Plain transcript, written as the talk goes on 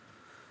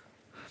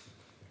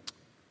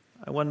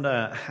I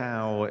wonder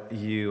how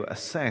you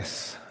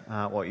assess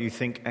what you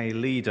think a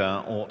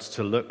leader ought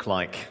to look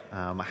like.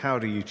 How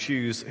do you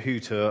choose who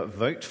to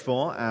vote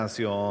for as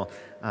your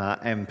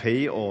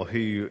MP, or who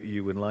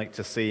you would like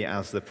to see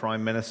as the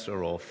Prime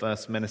Minister or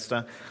First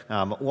Minister?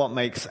 What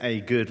makes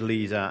a good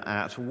leader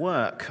at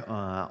work,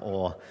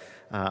 or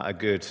a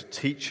good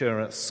teacher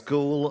at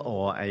school,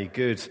 or a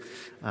good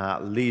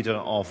leader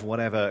of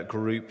whatever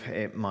group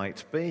it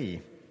might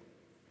be?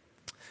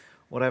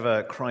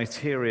 Whatever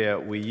criteria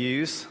we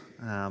use,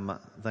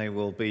 they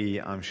will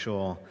be, I'm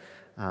sure,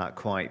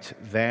 quite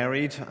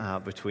varied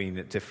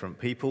between different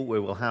people. We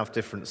will have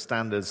different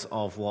standards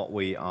of what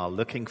we are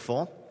looking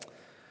for.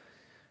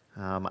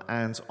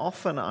 And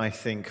often I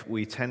think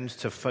we tend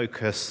to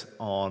focus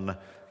on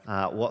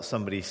what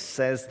somebody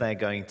says they're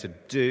going to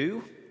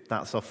do.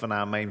 That's often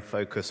our main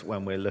focus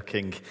when we're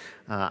looking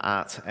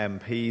at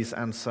MPs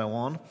and so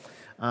on.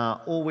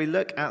 Or we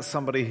look at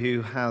somebody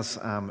who has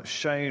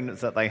shown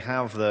that they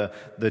have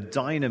the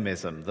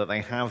dynamism, that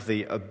they have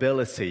the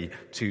ability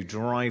to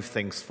drive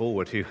things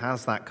forward, who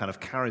has that kind of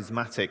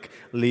charismatic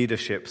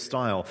leadership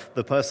style,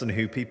 the person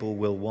who people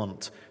will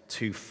want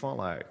to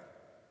follow.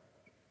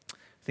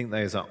 I think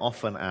those are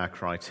often our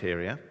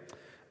criteria,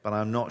 but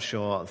I'm not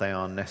sure they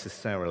are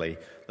necessarily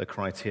the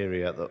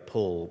criteria that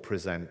Paul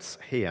presents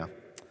here.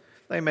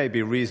 They may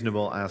be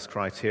reasonable as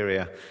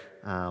criteria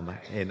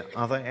in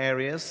other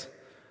areas,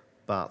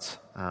 but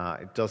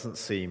it doesn't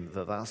seem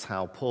that that's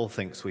how Paul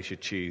thinks we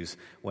should choose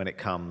when it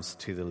comes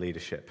to the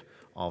leadership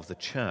of the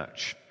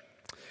church.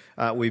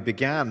 We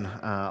began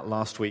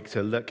last week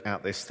to look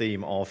at this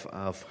theme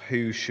of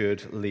who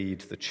should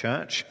lead the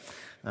church,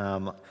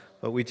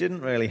 but we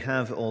didn't really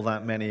have all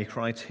that many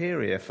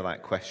criteria for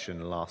that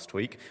question last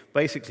week.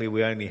 Basically,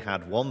 we only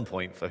had 1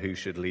 point for who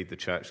should lead the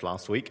church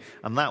last week,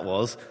 and that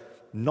was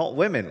not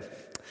women.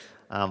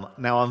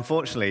 Now,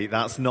 unfortunately,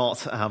 that's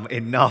not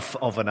enough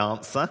of an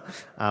answer.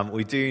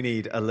 We do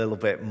need a little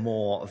bit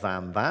more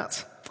than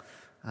that.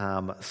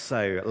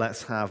 So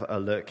let's have a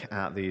look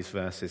at these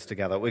verses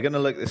together. We're going to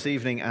look this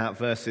evening at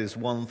verses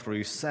 1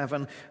 through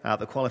 7,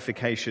 the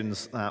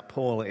qualifications that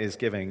Paul is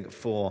giving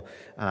for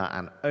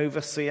an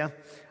overseer,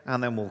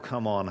 and then we'll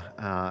come on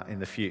in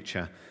the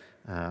future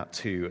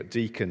to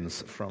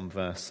deacons from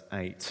verse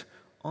 8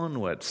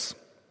 onwards.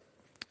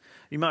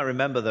 You might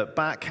remember that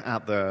back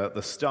at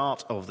the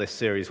start of this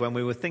series, when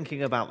we were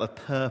thinking about the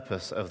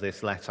purpose of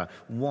this letter,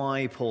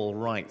 why Paul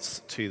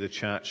writes to the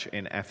church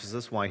in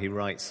Ephesus, why he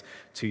writes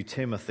to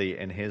Timothy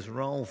in his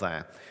role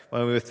there.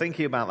 When we were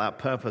thinking about that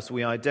purpose,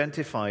 we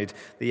identified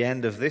the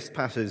end of this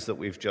passage that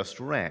we've just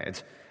read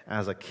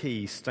as a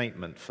key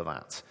statement for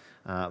that.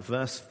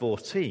 Verse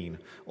 14,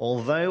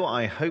 although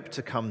I hope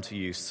to come to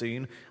you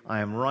soon, I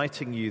am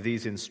writing you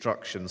these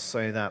instructions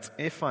so that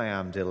if I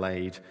am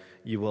delayed,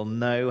 you will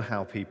know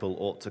how people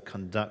ought to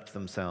conduct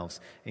themselves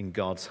in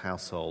God's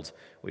household,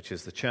 which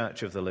is the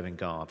church of the living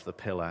God, the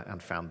pillar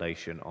and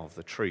foundation of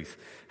the truth.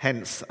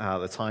 Hence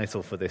the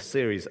title for this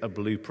series, A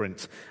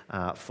Blueprint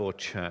for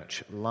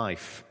Church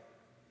Life.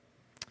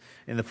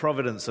 In the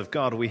providence of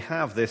God, we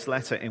have this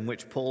letter in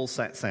which Paul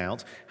sets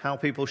out how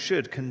people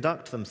should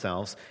conduct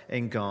themselves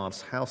in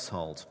God's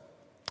household.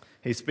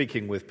 He's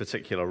speaking with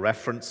particular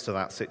reference to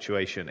that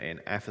situation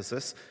in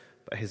Ephesus,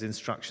 but his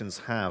instructions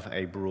have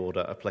a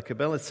broader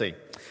applicability.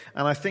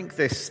 And I think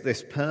this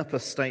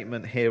purpose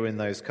statement here in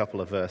those couple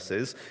of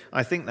verses,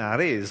 I think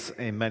that is,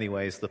 in many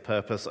ways, the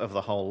purpose of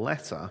the whole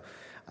letter.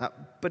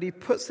 But he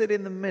puts it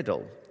in the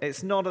middle.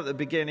 It's not at the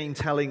beginning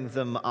telling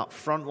them up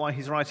front why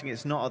he's writing.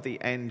 It's not at the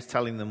end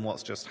telling them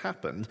what's just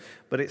happened.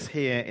 But it's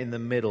here in the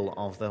middle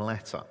of the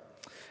letter.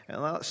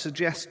 And that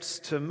suggests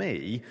to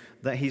me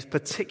that he's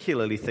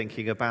particularly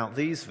thinking about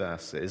these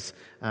verses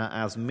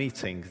as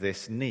meeting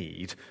this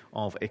need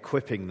of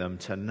equipping them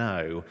to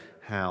know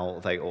how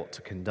they ought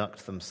to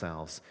conduct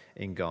themselves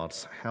in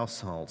God's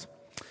household.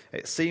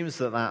 It seems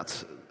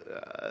that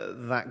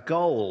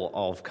goal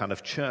of kind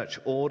of church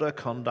order,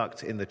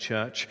 conduct in the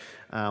church,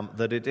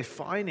 that a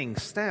defining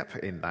step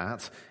in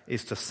that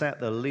is to set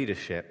the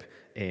leadership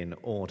in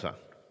order.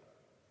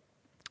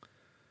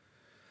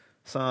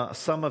 So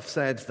some have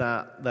said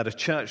that a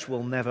church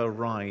will never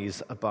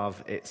rise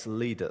above its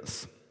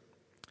leaders.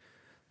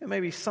 There may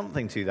be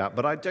something to that,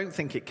 but I don't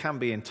think it can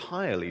be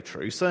entirely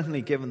true,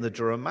 certainly given the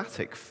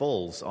dramatic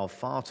falls of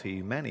far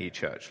too many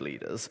church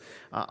leaders.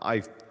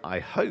 I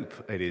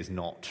hope it is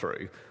not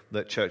true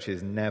that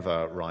churches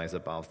never rise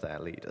above their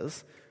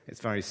leaders.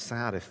 It's very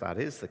sad if that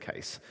is the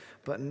case.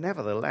 But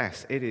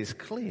nevertheless, it is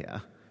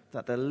clear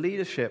that the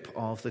leadership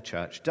of the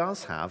church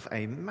does have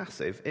a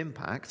massive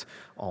impact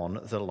on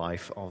the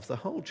life of the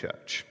whole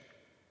church.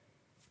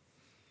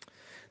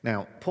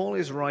 Now, Paul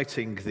is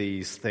writing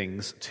these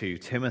things to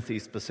Timothy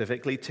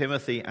specifically,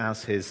 Timothy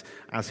as his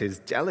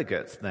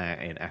delegate there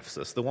in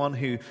Ephesus, the one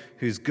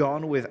who's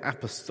gone with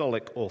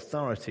apostolic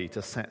authority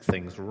to set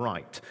things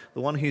right,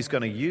 the one who's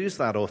going to use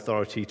that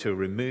authority to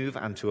remove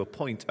and to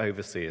appoint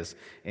overseers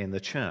in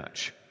the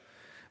church.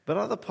 But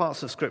other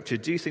parts of Scripture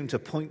do seem to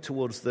point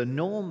towards the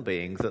norm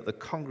being that the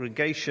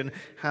congregation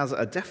has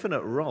a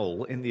definite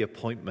role in the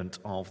appointment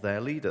of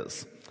their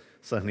leaders.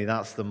 Certainly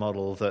that's the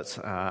model that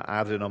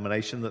our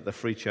denomination, that the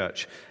Free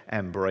Church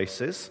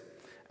embraces.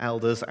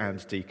 Elders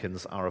and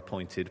deacons are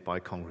appointed by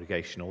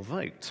congregational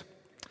vote.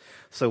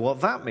 So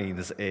what that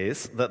means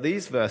is that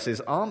these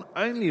verses aren't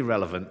only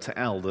relevant to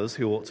elders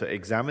who ought to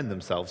examine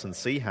themselves and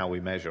see how we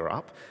measure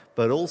up,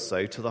 but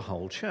also to the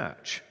whole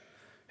church,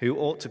 who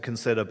ought to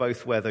consider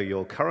both whether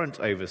your current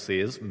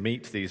overseers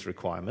meet these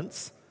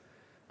requirements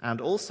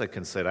and also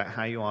consider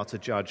how you are to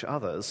judge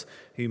others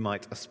who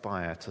might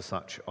aspire to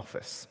such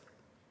office.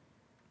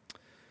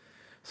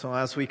 So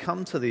as we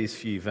come to these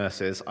few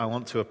verses, I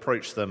want to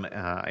approach them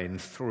in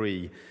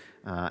three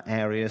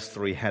areas,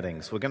 three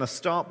headings. We're going to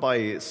start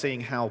by seeing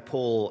how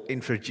Paul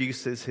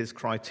introduces his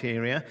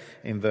criteria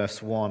in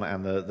verse 1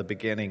 and the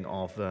beginning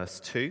of verse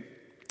 2.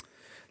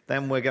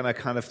 Then we're going to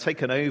kind of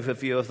take an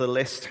overview of the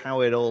list,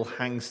 how it all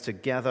hangs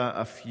together,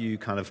 a few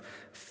kind of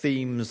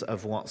themes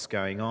of what's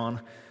going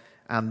on.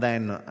 And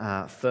then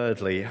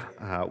thirdly,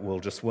 we'll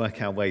just work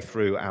our way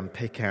through and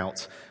pick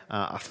out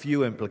a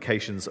few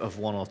implications of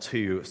one or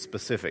two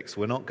specifics.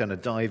 We're not going to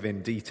dive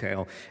in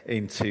detail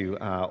into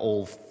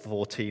all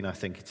 14, I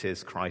think it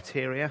is,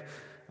 criteria,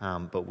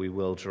 but we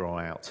will draw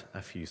out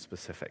a few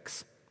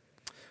specifics.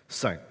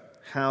 So,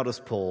 how does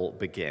Paul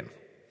begin?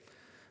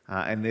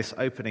 In this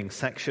opening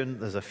section,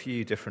 there's a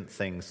few different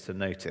things to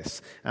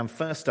notice. And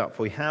first up,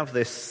 we have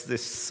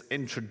this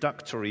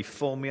introductory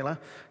formula.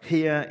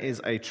 Here is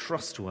a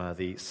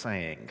trustworthy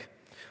saying.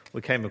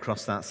 We came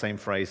across that same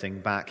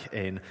phrasing back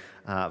in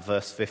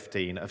verse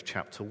 15 of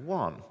chapter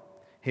 1.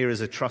 Here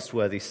is a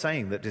trustworthy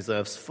saying that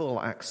deserves full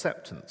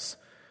acceptance.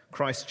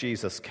 Christ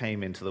Jesus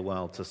came into the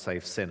world to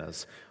save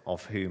sinners,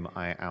 of whom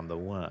I am the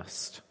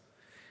worst.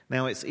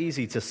 Now, it's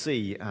easy to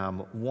see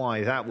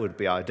why that would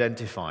be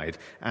identified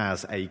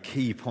as a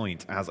key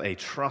point, as a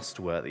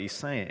trustworthy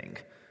saying.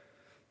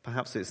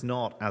 Perhaps it's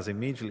not as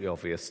immediately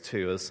obvious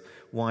to us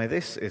why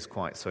this is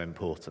quite so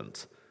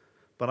important.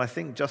 But I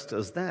think just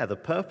as there, the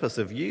purpose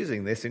of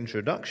using this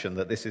introduction,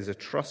 that this is a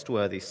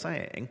trustworthy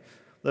saying,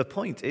 the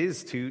point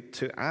is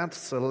to add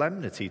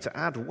solemnity, to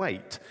add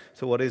weight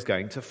to what is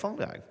going to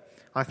follow.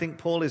 I think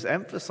Paul is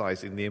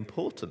emphasizing the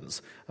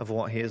importance of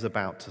what he is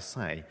about to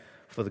say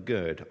for the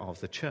good of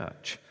the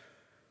church.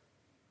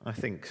 I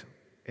think,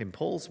 in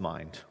Paul's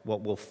mind,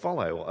 what will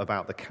follow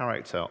about the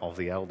character of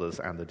the elders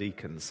and the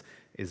deacons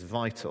is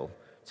vital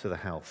to the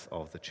health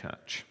of the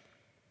church.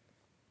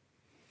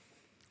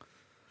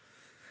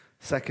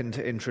 Second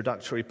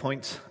introductory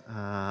point,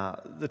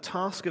 the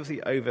task of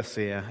the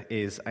overseer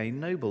is a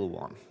noble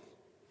one.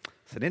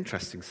 It's an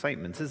interesting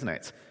statement, isn't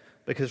it?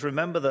 Because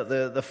remember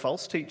that the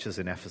false teachers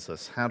in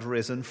Ephesus had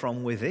risen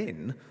from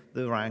within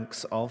the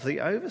ranks of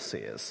the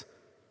overseers.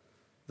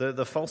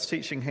 The false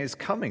teaching is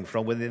coming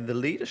from within the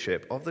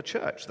leadership of the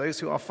church. Those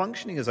who are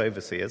functioning as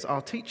overseers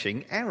are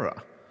teaching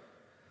error.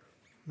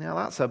 Now,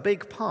 that's a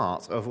big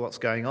part of what's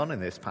going on in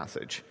this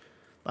passage.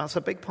 That's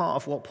a big part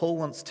of what Paul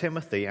wants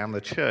Timothy and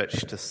the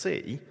church to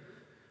see,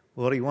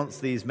 what he wants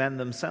these men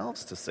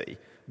themselves to see,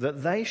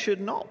 that they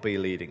should not be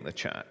leading the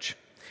church.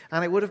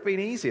 And it would have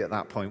been easy at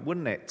that point,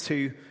 wouldn't it,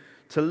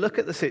 to look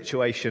at the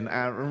situation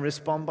and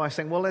respond by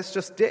saying, well, let's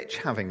just ditch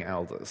having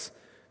elders.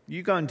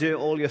 You go and do it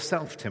all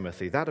yourself,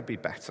 Timothy. That'd be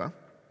better.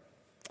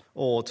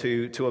 Or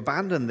to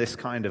abandon this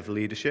kind of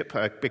leadership,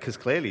 because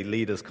clearly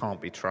leaders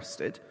can't be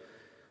trusted.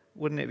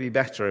 Wouldn't it be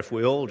better if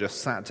we all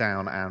just sat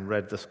down and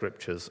read the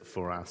scriptures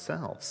for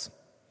ourselves?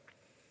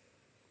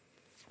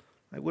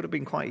 It would have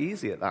been quite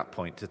easy at that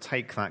point to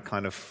take that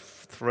kind of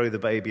throw the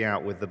baby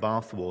out with the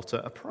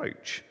bathwater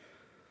approach.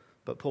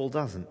 But Paul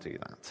doesn't do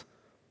that.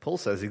 Paul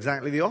says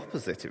exactly the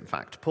opposite, in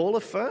fact. Paul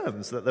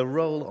affirms that the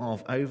role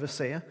of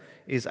overseer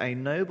is a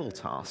noble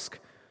task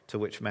to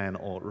which men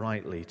ought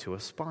rightly to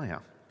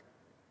aspire.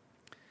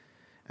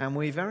 And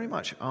we very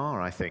much are,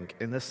 I think,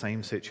 in the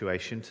same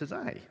situation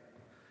today.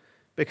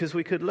 Because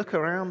we could look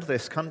around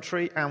this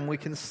country and we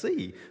can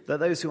see that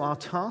those who are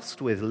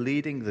tasked with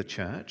leading the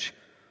church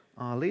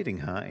are leading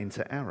her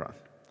into error.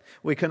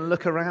 We can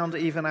look around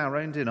even our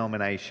own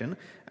denomination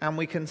and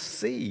we can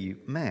see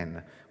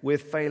men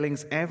with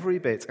failings every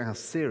bit as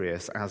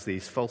serious as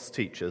these false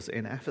teachers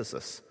in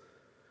Ephesus.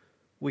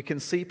 We can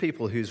see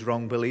people whose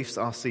wrong beliefs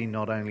are seen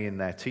not only in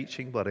their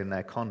teaching but in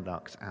their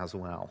conduct as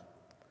well.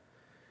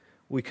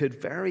 We could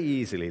very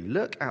easily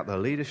look at the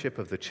leadership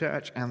of the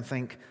church and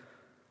think,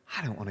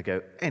 I don't want to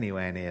go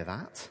anywhere near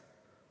that.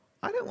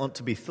 I don't want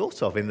to be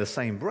thought of in the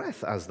same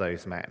breath as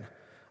those men.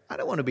 I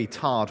don't want to be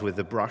tarred with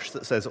the brush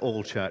that says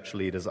all church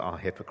leaders are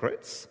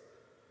hypocrites.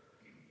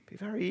 It'd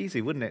be very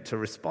easy, wouldn't it, to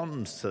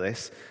respond to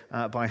this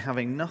by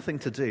having nothing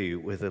to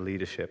do with the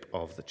leadership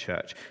of the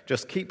church.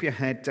 Just keep your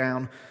head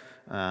down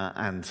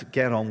and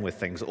get on with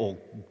things, or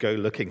go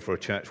looking for a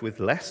church with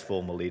less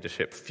formal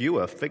leadership,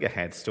 fewer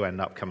figureheads to end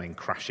up coming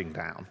crashing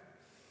down.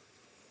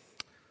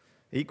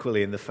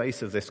 Equally, in the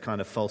face of this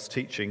kind of false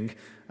teaching,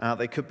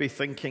 they could be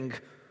thinking,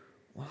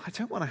 Well, I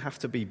don't want to have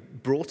to be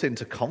brought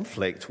into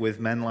conflict with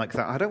men like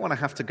that. I don't want to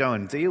have to go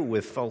and deal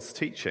with false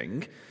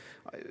teaching.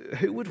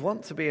 Who would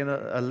want to be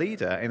a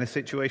leader in a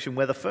situation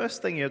where the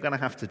first thing you're going to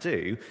have to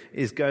do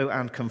is go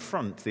and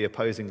confront the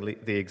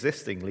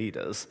existing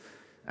leaders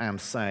and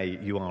say,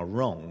 you are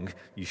wrong,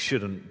 you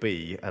shouldn't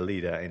be a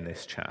leader in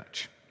this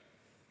church?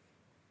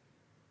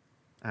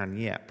 And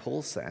yet,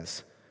 Paul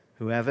says,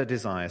 whoever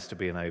desires to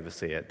be an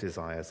overseer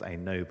desires a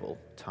noble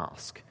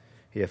task.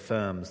 He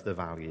affirms the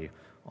value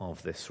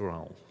of this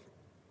role.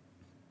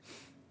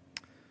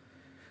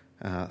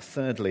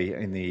 Thirdly,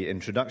 in the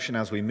introduction,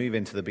 as we move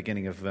into the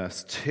beginning of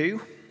verse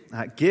 2,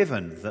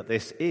 given that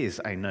this is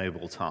a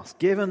noble task,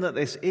 given that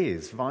this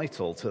is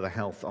vital to the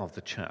health of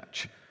the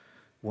church,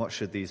 what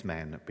should these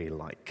men be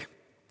like?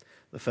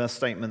 The first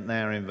statement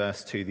there in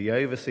verse 2, the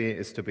overseer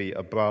is to be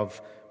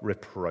above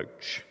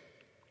reproach.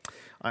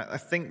 I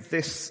think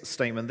this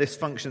statement, this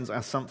functions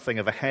as something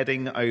of a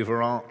heading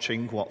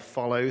overarching what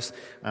follows.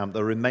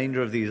 The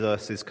remainder of these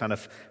verses kind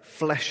of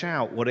flesh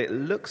out what it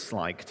looks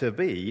like to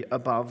be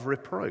above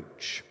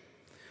reproach.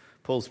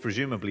 Paul's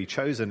presumably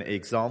chosen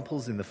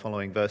examples in the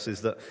following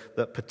verses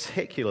that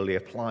particularly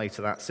apply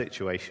to that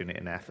situation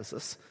in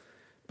Ephesus.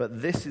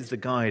 But this is the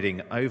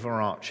guiding,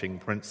 overarching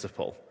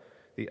principle.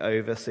 The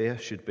overseer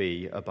should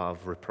be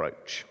above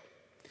reproach.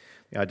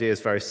 The idea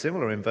is very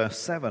similar in verse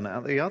 7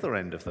 at the other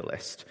end of the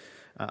list.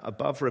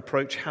 Above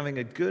reproach, having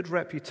a good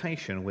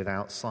reputation with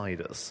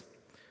outsiders.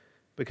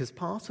 Because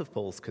part of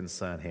Paul's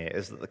concern here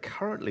is that the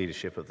current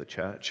leadership of the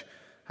church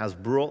has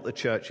brought the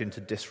church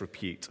into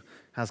disrepute,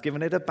 has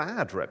given it a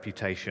bad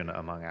reputation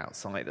among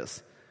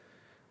outsiders.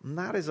 And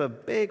that is a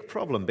big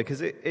problem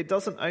because it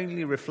doesn't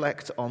only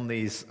reflect on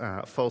these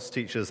false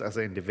teachers as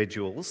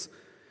individuals,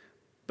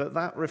 but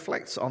that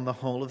reflects on the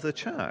whole of the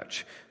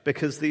church,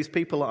 because these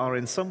people are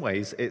in some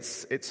ways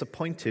its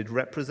appointed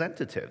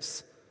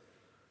representatives.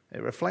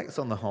 It reflects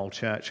on the whole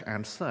church,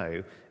 and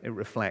so it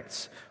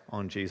reflects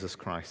on Jesus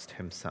Christ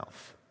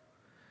himself.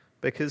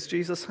 Because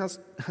Jesus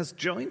has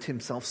joined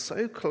himself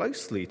so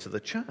closely to the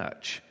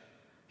church.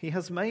 He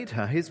has made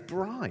her his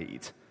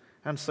bride,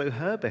 and so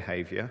her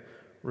behavior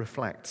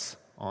reflects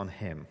on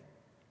him.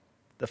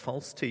 The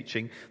false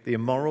teaching, the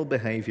immoral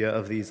behavior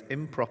of these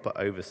improper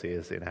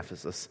overseers in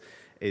Ephesus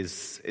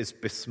is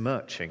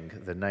besmirching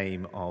the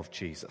name of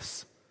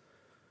Jesus.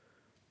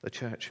 The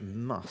church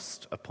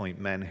must appoint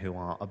men who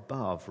are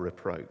above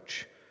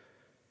reproach,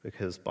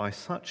 because by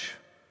such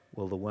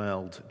will the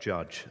world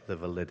judge the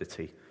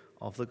validity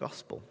of the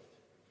gospel.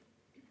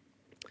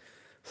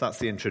 So that's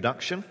the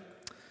introduction,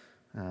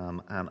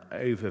 an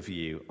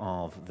overview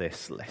of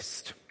this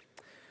list.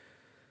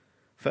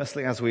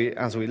 Firstly, as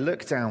we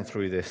look down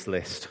through this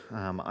list,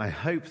 I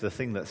hope the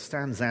thing that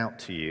stands out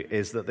to you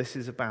is that this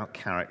is about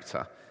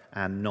character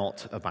and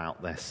not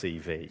about their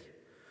CV.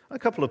 A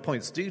couple of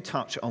points do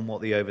touch on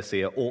what the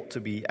overseer ought to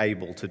be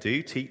able to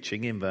do,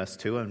 teaching in verse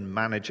 2 and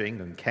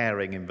managing and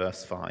caring in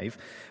verse 5.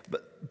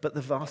 But the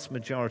vast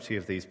majority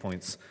of these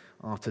points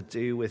are to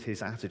do with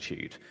his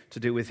attitude, to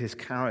do with his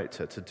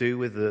character, to do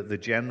with the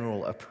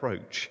general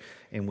approach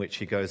in which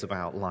he goes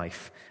about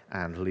life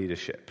and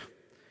leadership.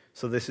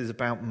 So this is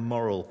about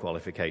moral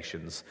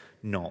qualifications,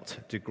 not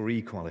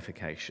degree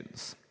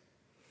qualifications.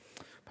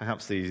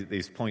 Perhaps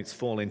these points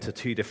fall into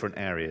two different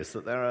areas.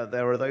 That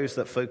there are those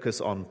that focus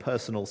on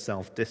personal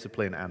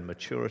self-discipline and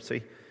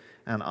maturity,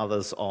 and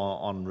others are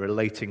on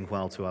relating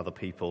well to other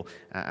people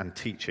and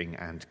teaching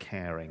and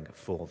caring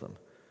for them.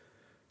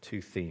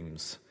 Two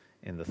themes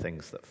in the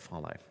things that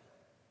follow.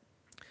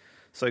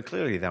 So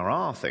clearly there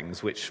are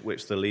things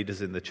which the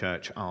leaders in the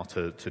church are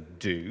to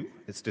do.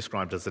 It's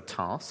described as a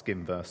task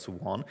in verse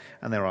 1,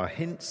 and there are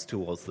hints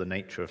towards the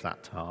nature of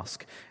that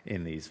task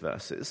in these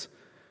verses.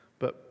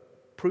 But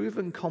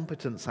proven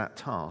competence at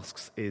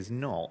tasks is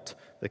not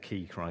the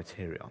key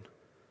criterion.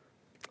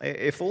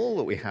 If all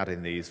that we had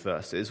in these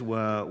verses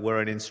were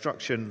an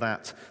instruction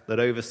that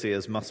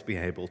overseers must be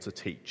able to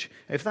teach,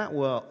 if that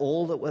were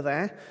all that were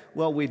there,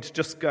 well, we'd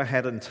just go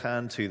ahead and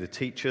turn to the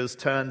teachers,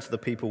 turn to the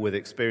people with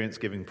experience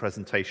giving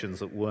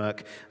presentations at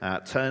work,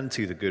 turn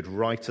to the good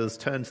writers,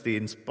 turn to the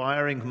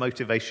inspiring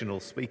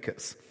motivational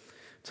speakers,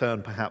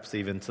 turn perhaps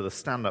even to the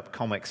stand-up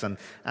comics,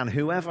 and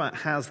whoever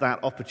has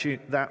that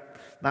opportunity,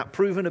 that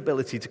proven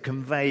ability to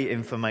convey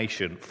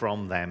information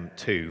from them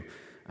to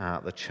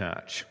the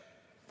church.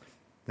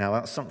 Now,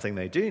 that's something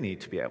they do need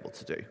to be able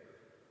to do.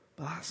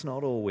 But that's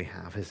not all we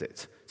have, is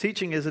it?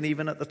 Teaching isn't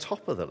even at the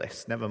top of the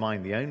list, never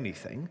mind the only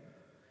thing.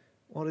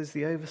 What is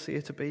the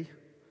overseer to be?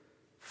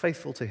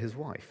 Faithful to his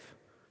wife,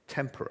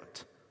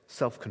 temperate,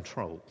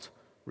 self-controlled,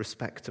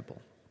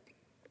 respectable.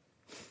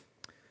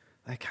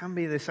 There can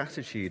be this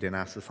attitude in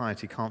our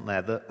society, can't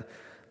there,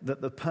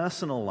 that the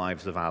personal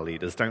lives of our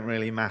leaders don't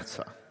really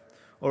matter.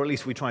 Or at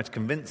least we try to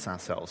convince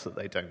ourselves that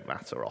they don't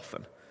matter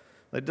often.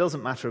 It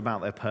doesn't matter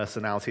about their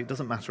personality. It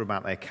doesn't matter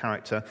about their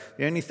character.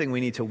 The only thing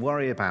we need to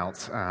worry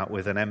about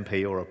with an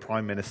MP or a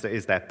prime minister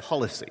is their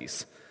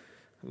policies.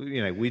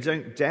 We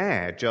don't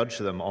dare judge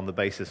them on the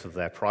basis of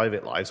their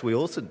private lives. We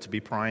oughtn't to be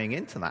prying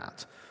into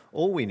that.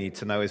 All we need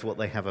to know is what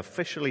they have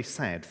officially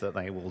said that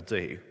they will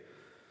do.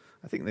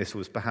 I think this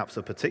was perhaps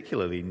a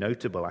particularly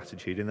notable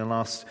attitude in the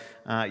last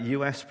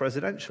US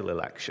presidential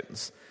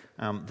elections,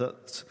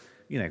 that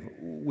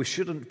we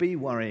shouldn't be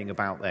worrying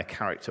about their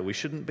character, we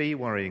shouldn't be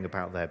worrying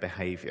about their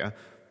behavior,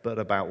 but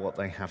about what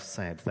they have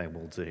said they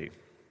will do.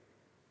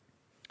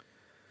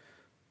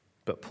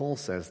 But Paul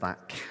says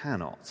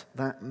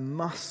that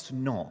must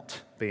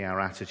not be our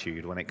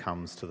attitude when it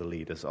comes to the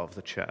leaders of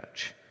the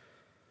church.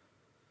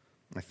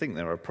 I think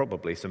there are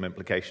probably some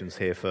implications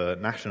here for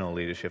national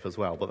leadership as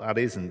well, but that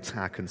isn't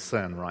our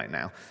concern right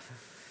now.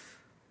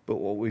 But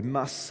what we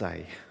must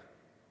say,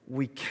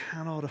 we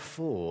cannot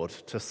afford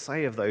to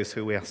say of those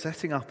who we are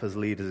setting up as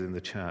leaders in the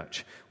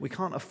church, we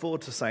can't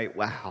afford to say,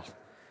 well,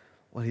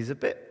 he's a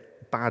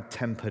bit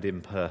bad-tempered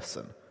in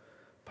person,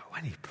 but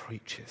when he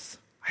preaches,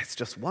 it's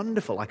just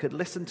wonderful. I could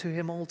listen to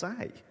him all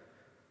day.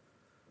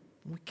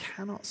 We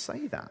cannot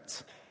say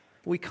that.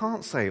 We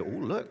can't say, oh,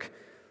 look,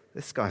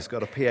 this guy's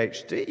got a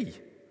PhD.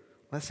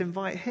 Let's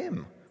invite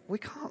him. We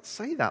can't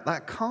say that.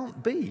 That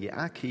can't be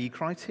our key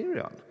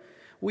criterion.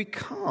 We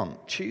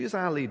can't choose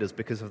our leaders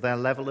because of their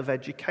level of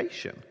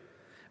education.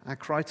 Our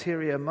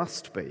criteria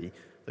must be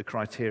the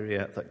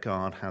criteria that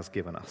God has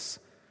given us.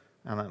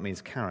 And that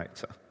means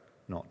character,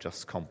 not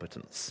just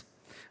competence.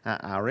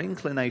 Our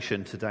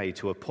inclination today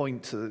to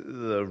appoint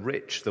the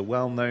rich, the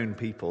well-known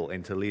people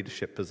into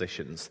leadership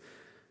positions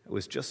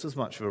was just as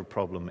much of a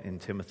problem in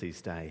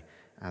Timothy's day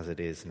as it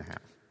is now.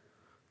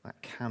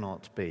 That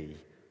cannot be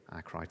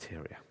our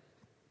criteria.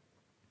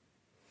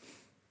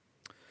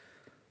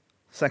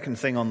 Second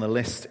thing on the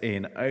list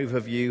in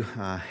overview,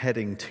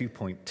 heading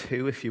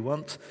 2.2 if you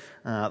want.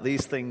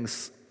 These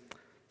things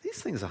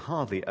are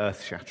hardly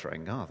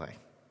earth-shattering, are they?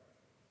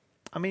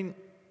 I mean,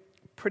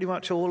 pretty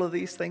much all of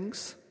these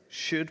things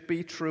should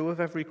be true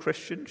of every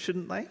Christian,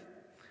 shouldn't they?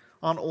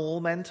 Aren't all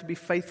men to be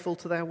faithful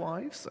to their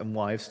wives, and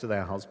wives to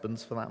their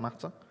husbands for that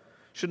matter?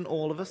 Shouldn't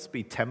all of us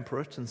be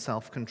temperate and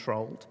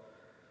self-controlled?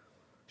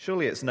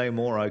 Surely it's no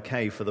more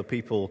okay for the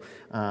people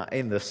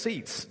in the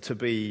seats to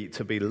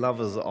be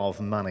lovers of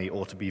money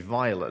or to be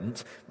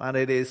violent than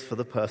it is for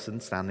the person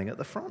standing at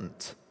the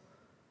front.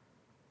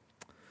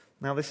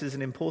 Now, this is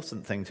an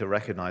important thing to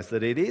recognize,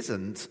 that it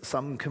isn't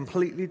some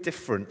completely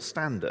different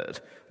standard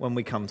when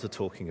we come to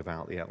talking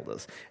about the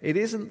elders. It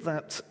isn't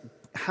that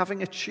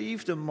having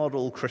achieved a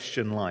model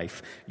Christian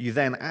life, you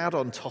then add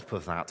on top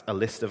of that a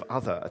list of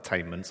other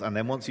attainments, and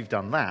then once you've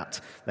done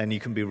that, then you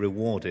can be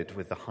rewarded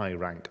with the high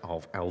rank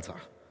of elder.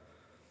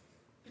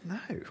 No.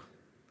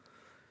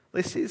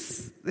 This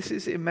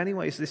is in many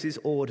ways, this is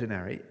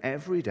ordinary,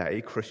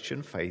 everyday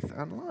Christian faith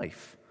and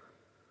life.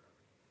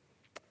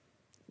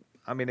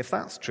 I mean, if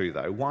that's true,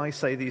 though, why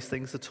say these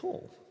things at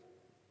all?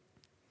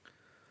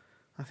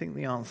 I think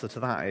the answer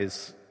to that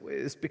is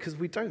because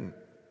we don't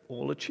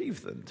all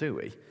achieve them, do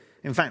we?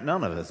 In fact,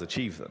 none of us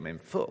achieve them in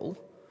full.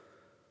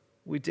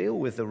 We deal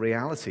with the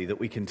reality that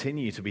we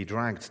continue to be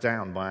dragged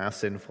down by our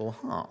sinful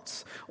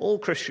hearts. All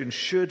Christians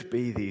should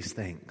be these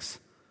things,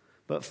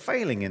 but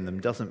failing in them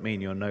doesn't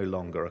mean you're no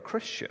longer a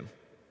Christian.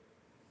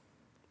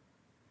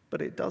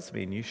 But it does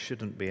mean you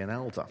shouldn't be an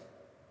elder.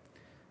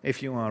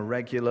 If you are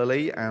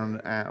regularly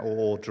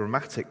or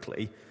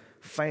dramatically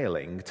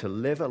failing to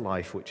live a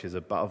life which is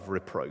above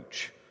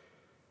reproach,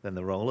 then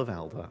the role of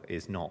elder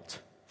is not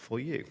for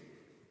you.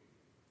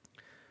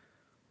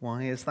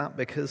 Why is that?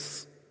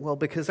 Because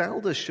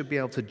elders should be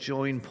able to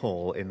join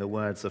Paul in the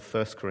words of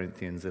 1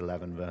 Corinthians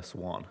 11, verse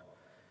 1.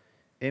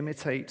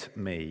 Imitate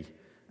me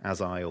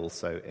as I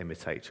also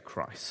imitate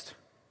Christ.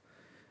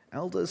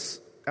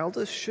 Elders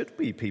should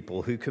be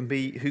people who can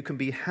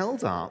be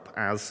held up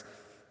as,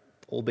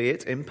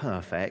 albeit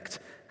imperfect,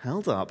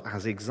 held up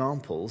as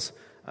examples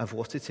of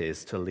what it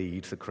is to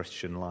lead the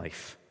Christian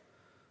life.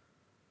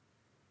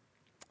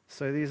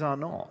 So these are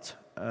not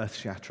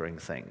earth-shattering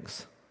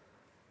things,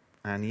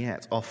 and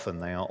yet often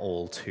they are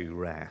all too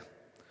rare.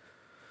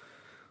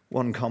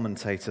 One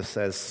commentator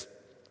says,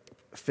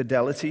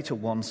 fidelity to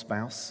one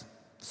spouse,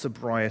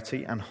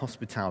 sobriety and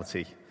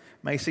hospitality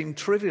may seem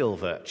trivial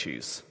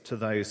virtues to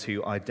those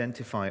who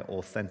identify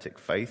authentic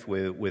faith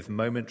with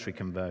momentary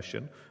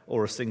conversion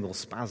or a single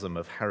spasm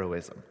of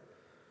heroism.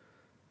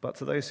 But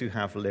to those who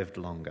have lived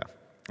longer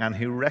and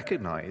who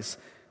recognize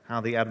how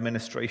the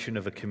administration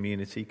of a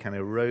community can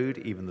erode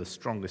even the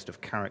strongest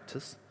of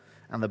characters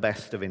and the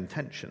best of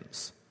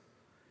intentions,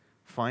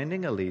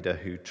 finding a leader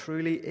who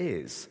truly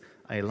is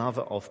a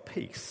lover of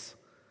peace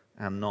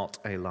and not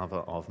a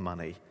lover of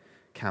money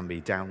can be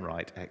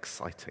downright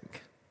exciting.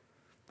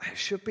 It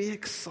should be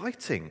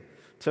exciting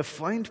to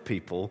find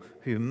people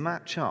who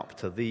match up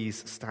to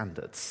these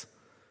standards,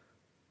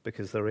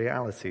 because the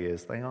reality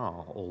is they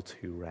are all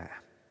too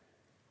rare.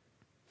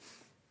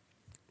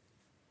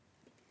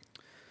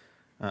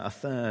 A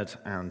third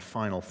and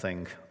final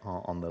thing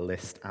on the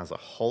list as a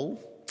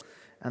whole,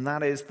 and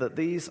that is that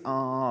these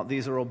are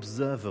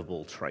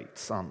observable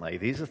traits, aren't they?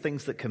 These are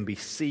things that can be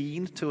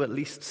seen to at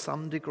least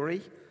some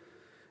degree.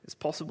 It's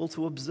possible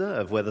to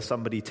observe whether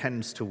somebody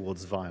tends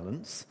towards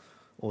violence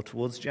or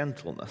towards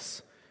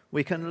gentleness.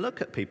 We can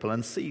look at people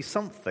and see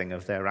something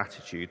of their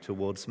attitude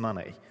towards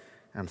money,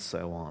 and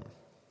so on.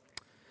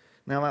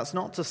 Now, that's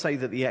not to say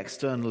that the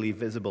externally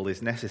visible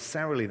is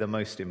necessarily the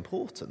most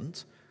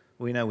important.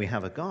 We know we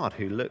have a God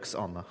who looks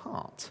on the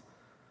heart.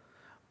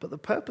 But the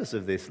purpose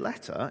of this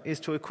letter is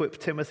to equip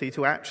Timothy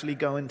to actually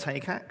go and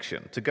take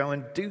action, to go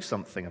and do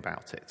something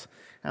about it.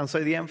 And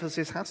so the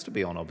emphasis has to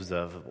be on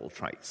observable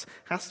traits,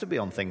 has to be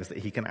on things that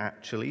he can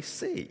actually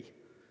see.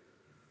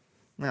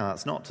 Now,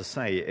 that's not to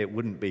say it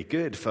wouldn't be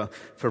good for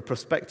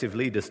prospective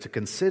leaders to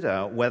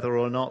consider whether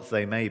or not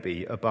they may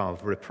be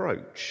above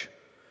reproach.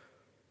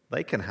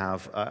 They can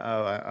have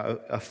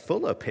a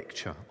fuller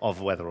picture of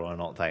whether or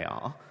not they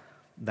are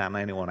than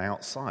anyone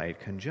outside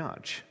can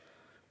judge.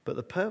 But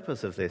the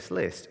purpose of this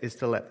list is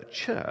to let the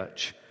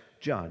church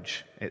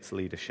judge its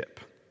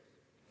leadership.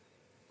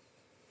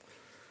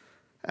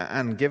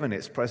 And given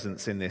its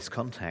presence in this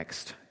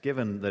context,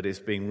 given that it's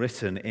being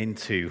written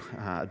into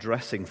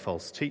addressing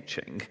false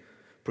teaching,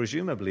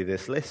 presumably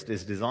this list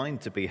is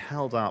designed to be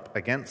held up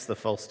against the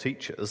false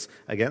teachers,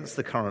 against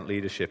the current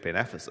leadership in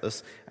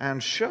Ephesus,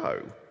 and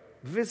show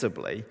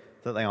visibly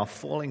that they are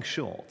falling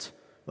short,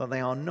 that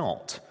they are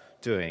not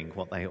doing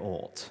what they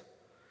ought.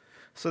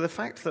 So the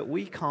fact that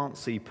we can't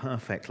see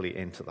perfectly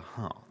into the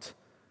heart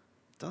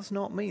does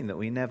not mean that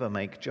we never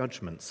make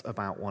judgments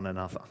about one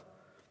another.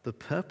 The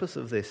purpose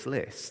of this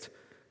list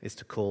is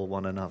to call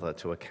one another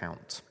to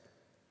account.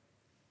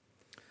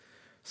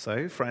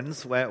 So,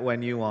 friends,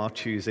 when you are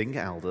choosing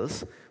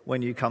elders,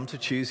 when you come to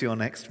choose your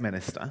next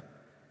minister,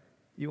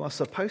 you are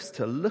supposed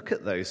to look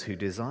at those who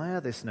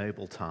desire this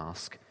noble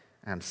task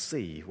and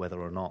see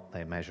whether or not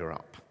they measure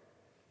up.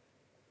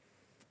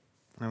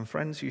 And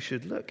friends, you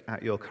should look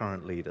at your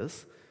current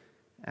leaders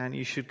and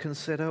you should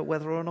consider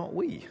whether or not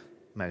we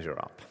measure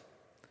up.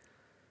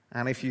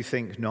 And if you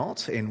think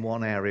not in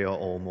one area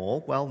or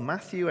more, well,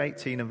 Matthew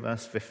 18 and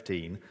verse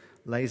 15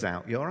 lays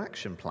out your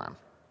action plan.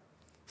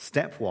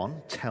 Step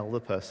 1, tell the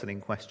person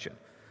in question.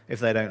 If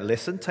they don't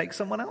listen, take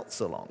someone else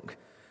along.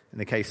 In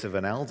the case of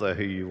an elder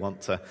who you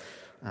want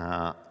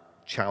to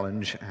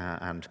challenge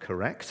and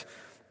correct,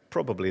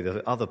 probably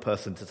the other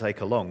person to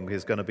take along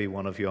is going to be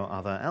one of your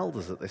other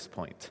elders at this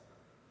point.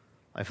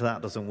 If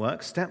that doesn't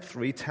work, step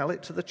 3, tell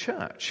it to the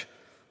church.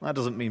 That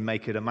doesn't mean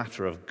make it a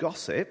matter of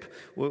gossip.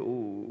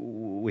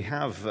 We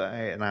have,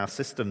 in our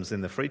systems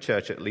in the Free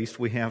Church at least,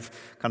 we have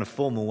kind of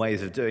formal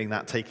ways of doing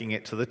that, taking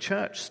it to the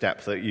church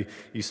step, that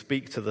you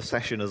speak to the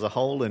session as a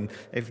whole, and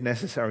if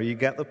necessary, you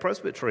get the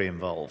presbytery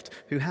involved,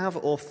 who have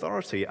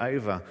authority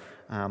over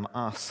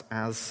us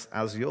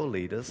as your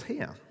leaders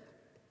here.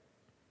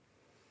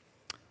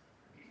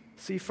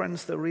 See,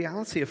 friends, the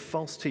reality of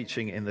false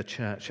teaching in the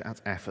church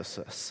at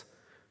Ephesus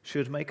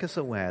should make us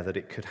aware that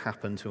it could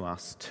happen to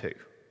us too.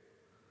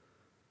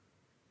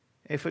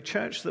 If a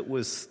church that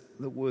was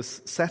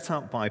set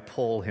up by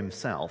Paul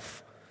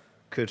himself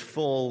could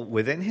fall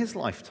within his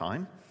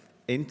lifetime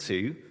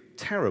into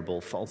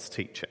terrible false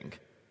teaching,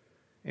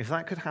 if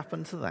that could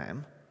happen to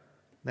them,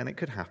 then it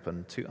could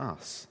happen to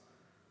us.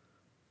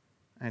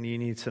 And you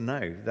need to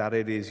know that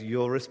it is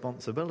your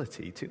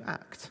responsibility to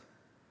act.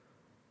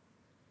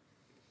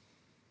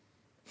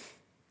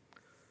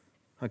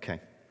 Okay.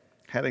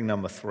 Heading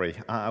number 3,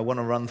 I want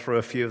to run through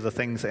a few of the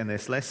things in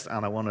this list,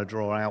 and I want to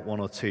draw out one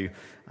or two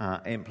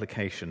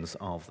implications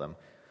of them.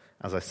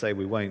 As I say,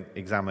 we won't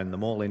examine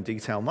them all in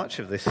detail. Much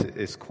of this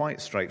is quite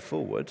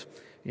straightforward.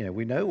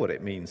 We know what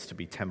it means to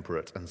be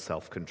temperate and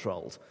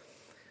self-controlled.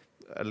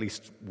 At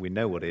least we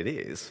know what it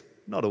is.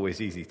 Not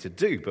always easy to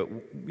do, but,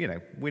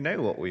 we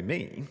know what we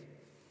mean.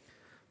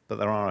 But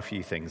there are a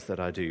few things that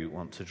I do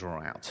want to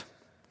draw out.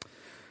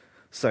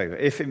 So,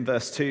 if in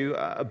verse 2,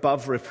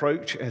 above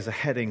reproach is a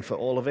heading for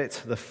all of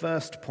it, the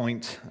first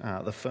point,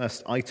 the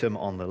first item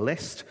on the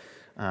list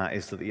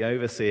is that the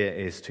overseer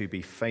is to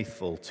be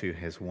faithful to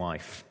his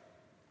wife.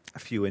 A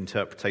few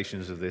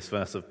interpretations of this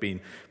verse have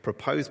been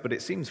proposed, but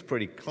it seems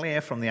pretty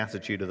clear from the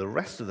attitude of the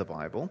rest of the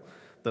Bible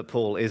that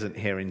Paul isn't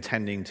here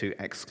intending to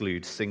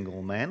exclude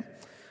single men.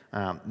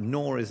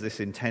 Nor is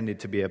this intended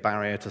to be a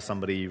barrier to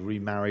somebody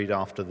remarried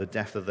after the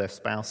death of their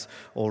spouse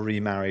or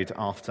remarried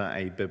after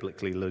a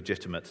biblically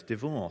legitimate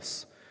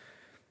divorce.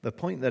 The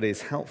point that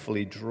is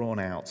helpfully drawn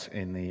out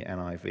in the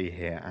NIV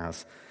here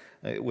as,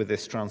 with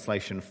this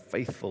translation,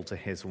 faithful to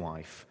his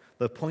wife,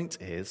 the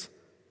point is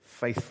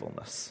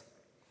faithfulness.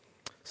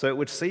 So it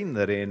would seem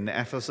that in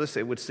Ephesus,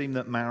 it would seem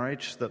that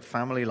marriage, that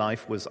family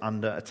life was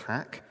under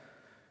attack,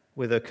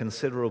 with a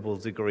considerable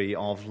degree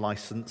of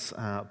license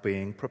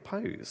being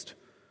proposed.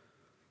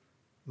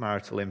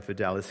 Marital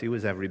infidelity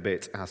was every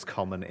bit as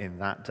common in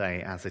that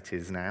day as it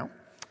is now.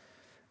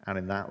 And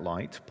in that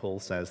light,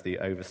 Paul says the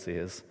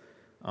overseers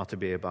are to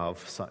be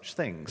above such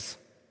things.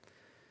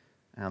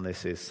 And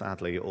this is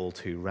sadly all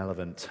too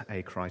relevant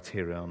a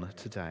criterion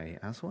today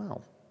as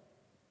well.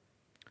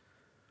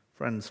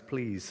 Friends,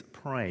 please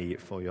pray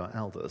for your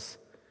elders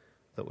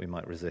that we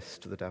might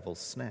resist the devil's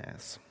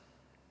snares.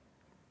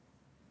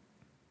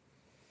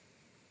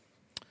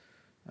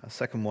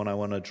 Second one I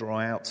want to draw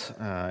out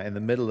in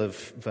the middle of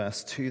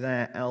verse 2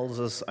 there,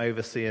 elders,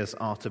 overseers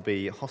are to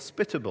be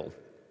hospitable.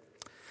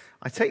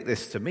 I take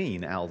this to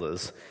mean,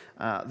 elders,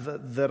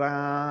 that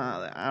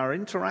our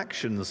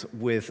interactions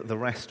with the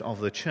rest of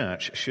the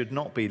church should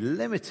not be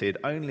limited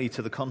only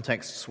to the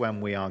contexts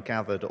when we are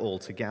gathered all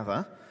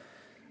together,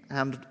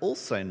 and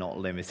also not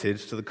limited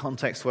to the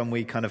context when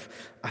we kind of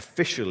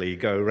officially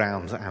go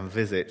around and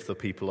visit the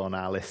people on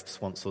our lists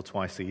once or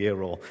twice a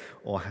year,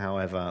 or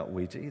however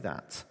we do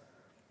that.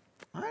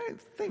 I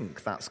don't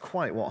think that's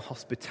quite what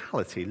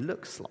hospitality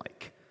looks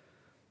like.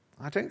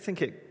 I don't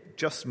think it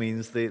just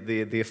means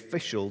the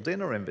official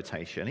dinner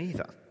invitation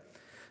either.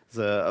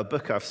 There's a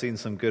book I've seen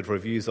some good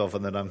reviews of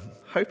and that I'm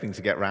hoping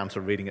to get around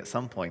to reading at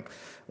some point.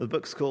 The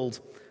book's called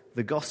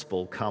The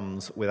Gospel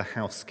Comes with a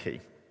House Key: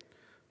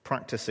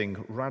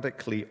 Practicing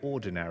Radically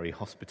Ordinary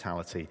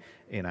Hospitality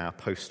in Our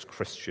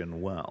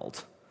Post-Christian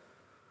World.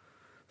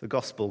 The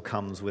gospel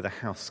comes with a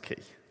house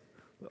key.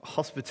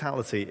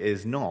 Hospitality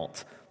is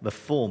not the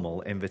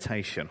formal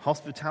invitation.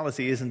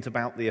 Hospitality isn't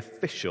about the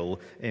official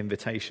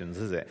invitations,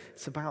 is it?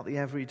 It's about the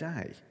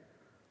everyday.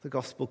 The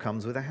gospel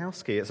comes with a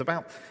house key. It's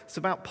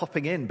about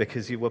popping in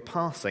because you were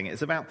passing.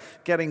 It's about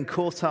getting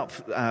caught up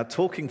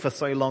talking for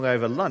so long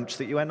over lunch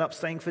that you end up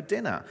staying for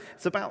dinner.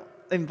 It's about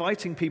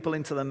inviting people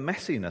into the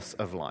messiness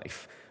of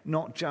life,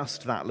 not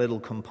just that little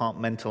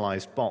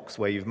compartmentalized box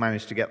where you've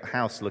managed to get the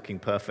house looking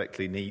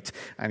perfectly neat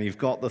and you've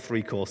got the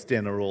 3-course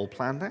dinner all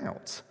planned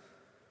out.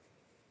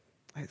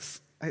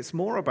 It's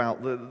more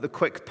about the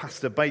quick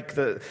pasta bake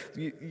that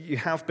you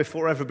have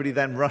before everybody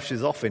then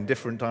rushes off in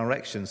different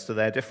directions to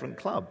their different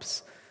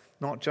clubs,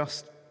 not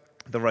just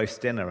the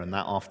roast dinner and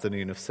that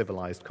afternoon of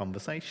civilized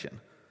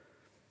conversation.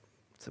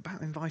 It's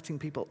about inviting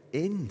people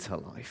into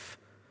life,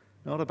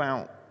 not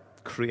about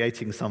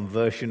creating some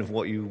version of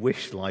what you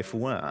wish life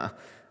were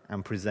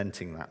and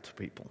presenting that to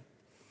people.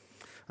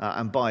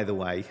 And by the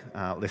way,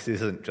 this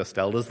isn't just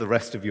elders. The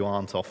rest of you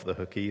aren't off the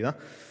hook either.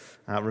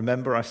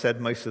 Remember, I said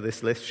most of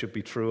this list should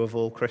be true of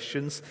all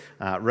Christians.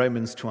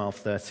 Romans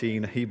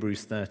 12:13,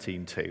 Hebrews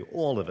 13:2.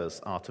 All of us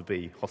are to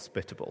be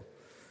hospitable.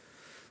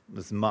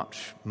 There's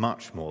much,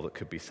 much more that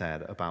could be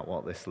said about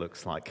what this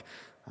looks like,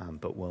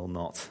 but we'll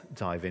not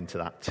dive into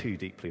that too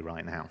deeply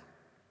right now.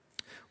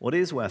 What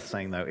is worth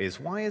saying, though, is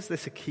why is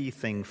this a key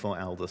thing for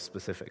elders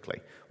specifically?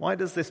 Why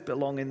does this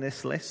belong in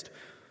this list?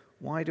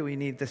 Why do we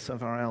need this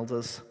of our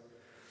elders?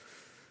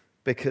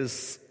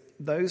 Because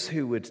those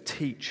who would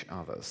teach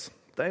others,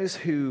 those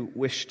who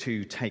wish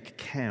to take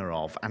care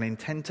of and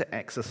intend to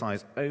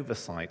exercise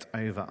oversight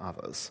over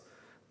others,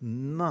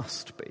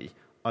 must be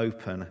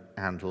open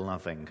and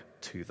loving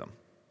to them.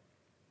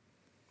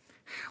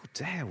 How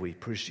dare we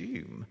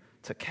presume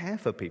to care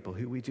for people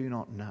who we do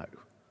not know?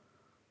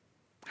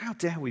 How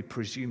dare we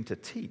presume to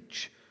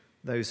teach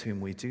those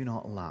whom we do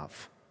not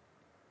love?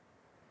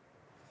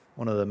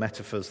 One of the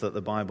metaphors that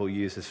the Bible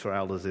uses for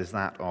elders is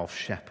that of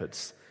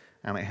shepherds.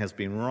 And it has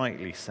been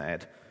rightly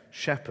said,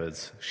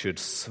 shepherds should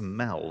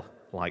smell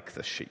like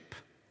the sheep.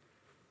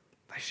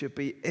 They should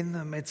be in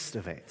the midst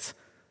of it.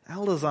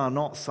 Elders are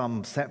not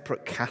some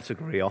separate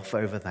category off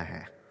over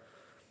there.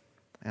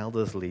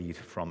 Elders lead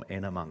from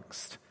in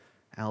amongst.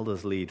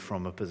 Elders lead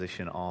from a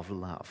position of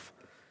love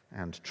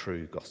and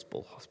true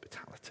gospel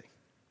hospitality.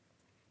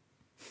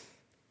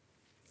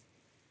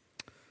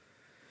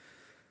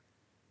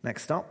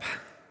 Next up,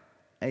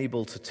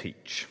 able to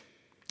teach.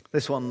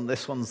 This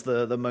one's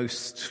the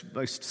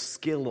most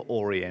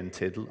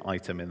skill-oriented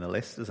item in the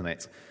list, isn't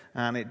it?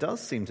 And it does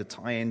seem to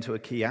tie into a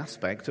key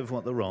aspect of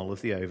what the role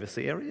of the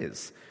overseer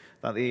is.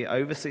 That the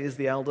overseers,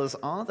 the elders,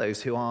 are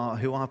those who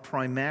are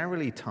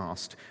primarily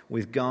tasked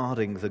with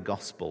guarding the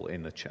gospel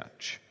in the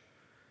church.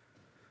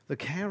 The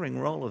caring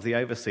role of the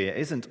overseer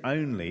isn't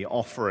only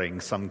offering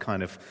some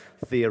kind of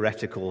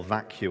theoretical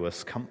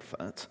vacuous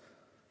comfort.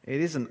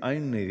 It isn't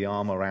only the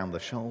arm around the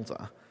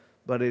shoulder,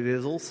 but it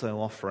is also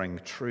offering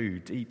true,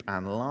 deep,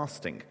 and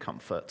lasting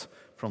comfort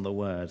from the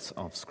words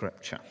of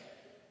Scripture.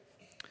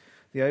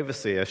 The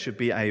overseer should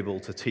be able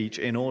to teach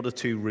in order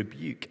to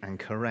rebuke and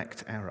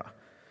correct error.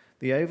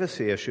 The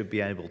overseer should be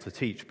able to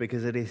teach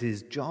because it is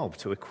his job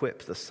to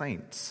equip the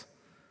saints.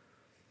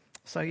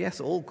 So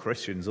yes, all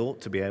Christians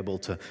ought to be able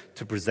to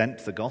present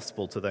the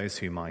gospel to those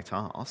who might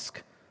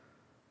ask,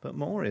 but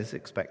more is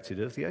expected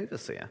of the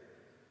overseer.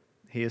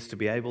 He is to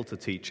be able to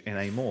teach in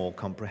a more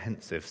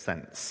comprehensive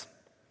sense.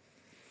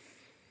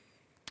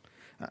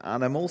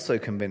 And I'm also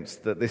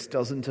convinced that this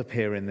doesn't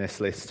appear in this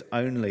list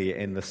only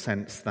in the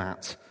sense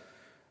that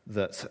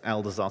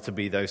elders are to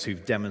be those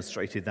who've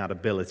demonstrated that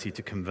ability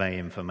to convey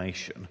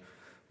information,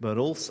 but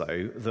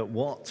also that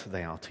what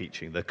they are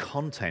teaching, the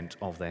content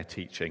of their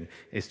teaching,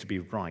 is to be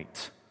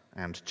right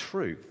and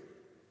true.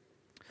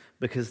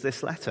 Because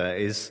this letter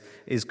is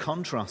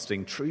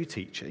contrasting true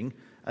teaching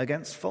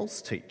against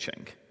false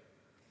teaching.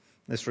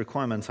 This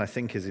requirement, I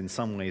think, is in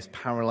some ways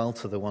parallel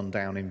to the one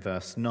down in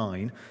verse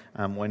 9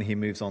 when he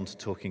moves on to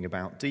talking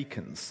about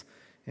deacons.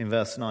 In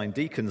verse 9,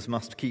 deacons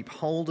must keep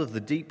hold of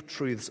the deep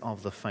truths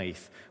of the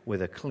faith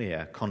with a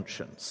clear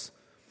conscience.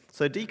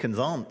 So deacons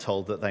aren't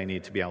told that they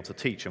need to be able to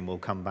teach, and we'll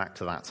come back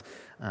to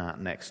that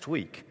next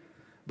week.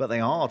 But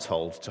they are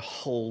told to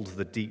hold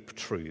the deep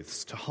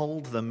truths, to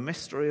hold the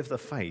mystery of the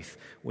faith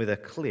with a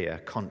clear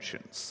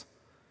conscience.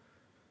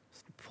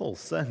 Paul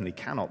certainly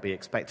cannot be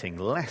expecting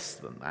less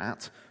than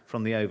that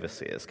from the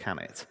overseers, can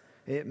it?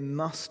 It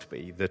must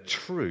be the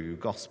true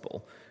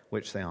gospel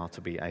which they are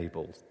to be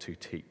able to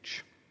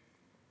teach.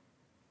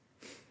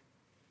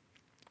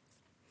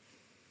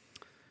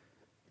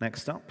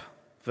 Next up,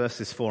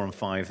 verses 4 and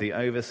 5, the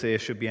overseer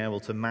should be able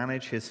to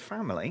manage his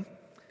family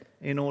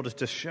in order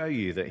to show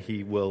you that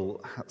he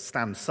will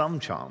stand some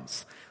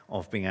chance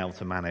of being able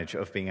to manage,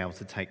 of being able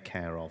to take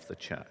care of the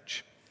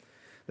church.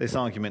 This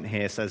argument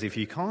here says if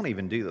you can't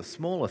even do the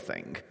smaller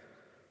thing,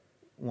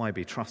 why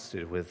be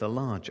trusted with the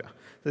larger?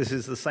 This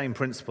is the same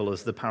principle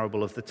as the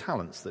parable of the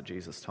talents that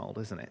Jesus told,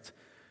 isn't it?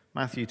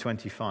 Matthew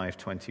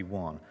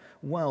 25:21.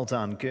 Well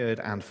done, good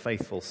and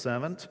faithful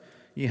servant.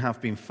 You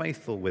have been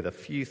faithful with a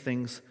few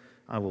things.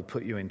 I will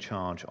put you in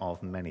charge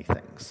of many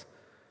things.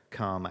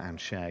 Come and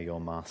share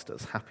your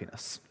master's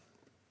happiness.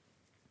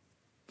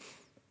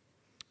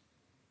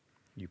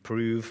 You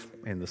prove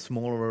in the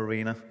smaller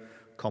arena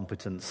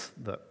competence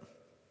that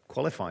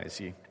qualifies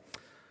you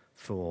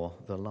for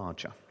the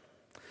larger.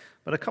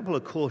 But a couple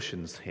of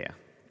cautions here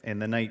in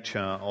the nature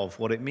of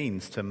what it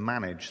means to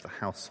manage the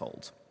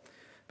household.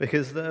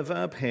 Because the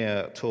verb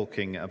here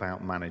talking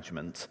about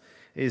management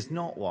is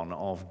not one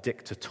of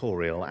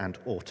dictatorial and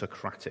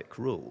autocratic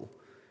rule.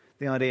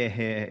 The idea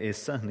here is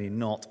certainly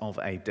not of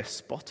a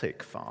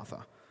despotic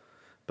father,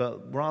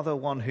 but rather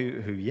one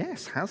who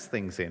yes, has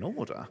things in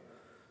order,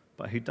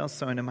 but who does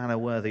so in a manner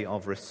worthy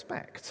of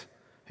respect,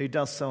 who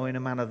does so in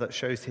a manner that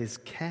shows his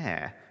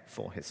care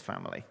for his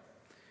family.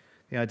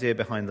 The idea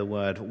behind the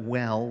word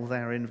well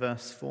there in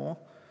verse 4,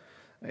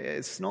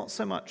 it's not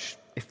so much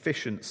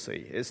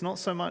efficiency, it's not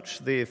so much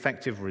the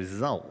effective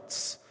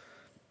results.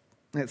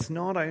 It's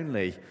not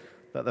only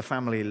that the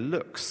family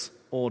looks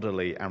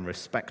orderly and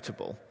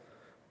respectable,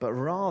 but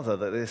rather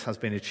that this has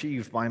been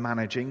achieved by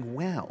managing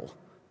well,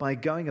 by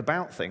going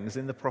about things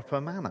in the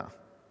proper manner.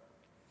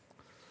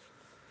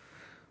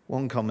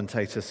 One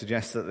commentator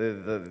suggests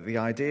that the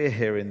idea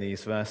here in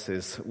these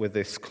verses, with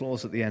this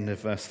clause at the end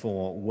of verse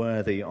 4,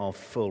 worthy of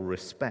full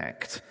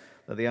respect,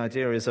 that the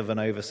idea is of an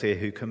overseer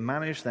who can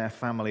manage their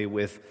family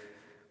with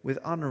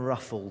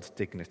unruffled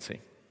dignity.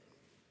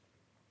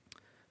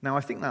 Now,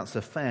 I think that's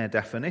a fair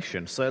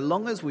definition, so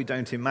long as we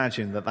don't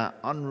imagine that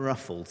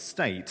unruffled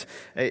state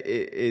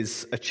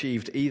is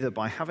achieved either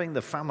by having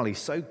the family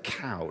so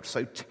cowed,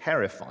 so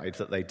terrified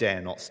that they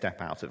dare not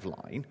step out of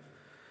line,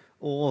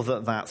 or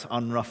that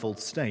unruffled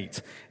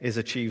state is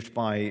achieved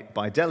by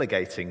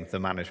delegating the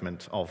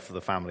management of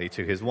the family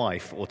to his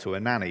wife or to a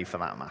nanny for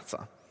that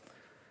matter.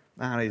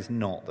 That is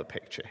not the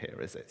picture here,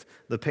 is it?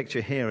 The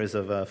picture here is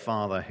of a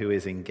father who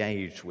is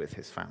engaged with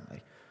his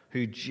family,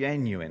 who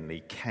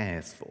genuinely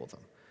cares for them,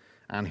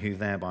 and who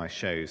thereby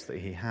shows that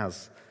he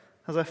has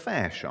a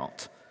fair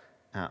shot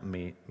at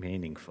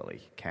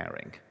meaningfully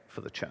caring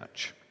for the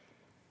church.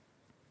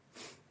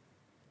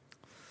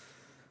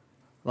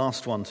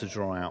 Last one to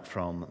draw out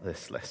from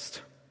this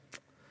list.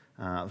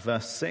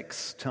 Verse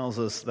 6 tells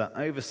us that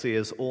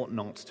overseers ought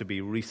not to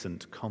be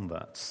recent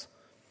converts.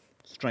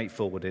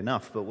 Straightforward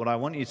enough, but what I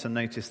want you to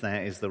notice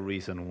there is the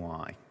reason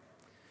why.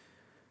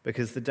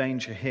 Because the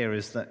danger here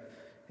is that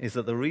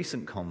the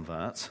recent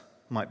convert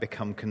might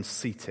become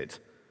conceited.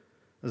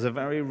 There's a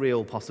very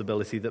real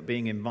possibility that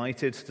being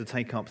invited to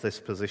take up this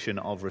position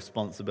of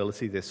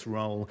responsibility, this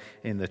role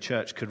in the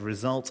church, could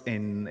result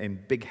in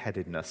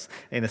big-headedness,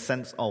 in a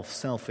sense of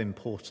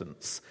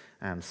self-importance,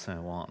 and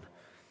so on.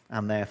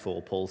 And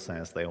therefore, Paul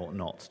says they ought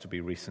not to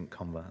be recent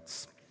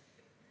converts.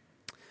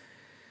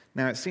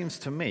 Now, it seems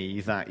to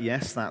me that,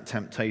 yes, that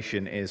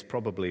temptation is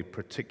probably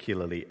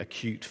particularly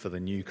acute for the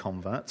new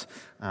convert,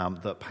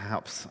 that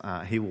perhaps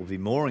he will be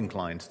more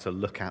inclined to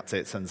look at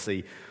it and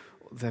see,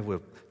 they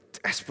were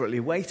desperately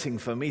waiting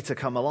for me to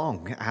come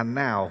along, and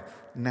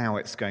now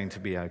it's going to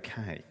be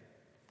okay.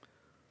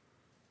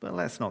 But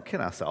let's not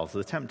kid ourselves.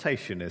 The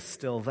temptation is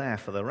still there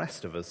for the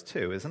rest of us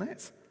too, isn't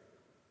it?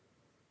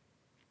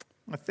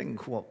 I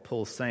think what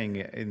Paul's saying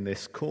in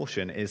this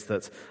caution is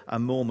that a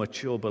more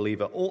mature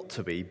believer ought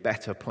to be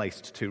better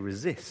placed to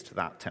resist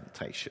that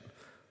temptation,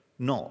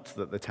 not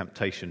that the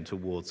temptation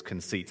towards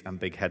conceit and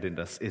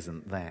big-headedness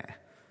isn't there.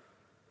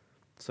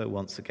 So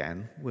once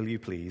again, will you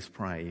please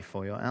pray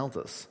for your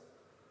elders?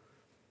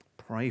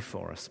 Pray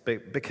for us,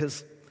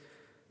 because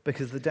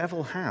the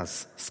devil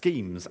has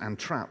schemes and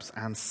traps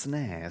and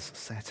snares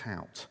set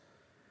out.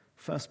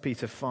 1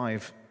 Peter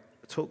 5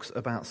 talks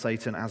about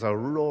Satan as a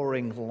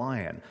roaring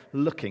lion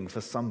looking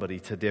for somebody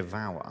to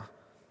devour.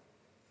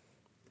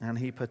 And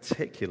he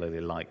particularly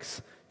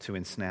likes to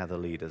ensnare the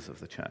leaders of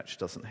the church,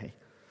 doesn't he?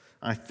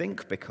 I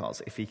think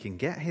because if he can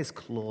get his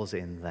claws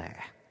in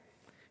there,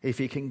 if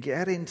he can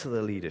get into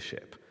the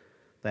leadership,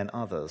 then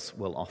others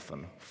will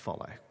often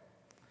follow.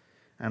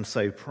 And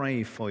so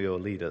pray for your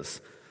leaders,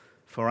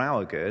 for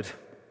our good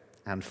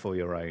and for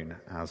your own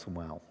as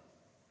well.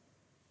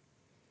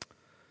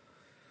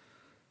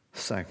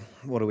 So,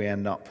 what do we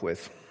end up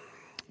with?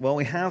 Well,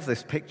 we have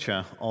this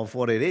picture of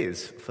what it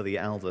is for the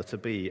elder to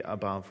be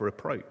above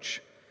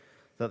reproach,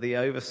 that the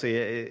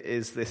overseer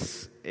is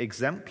this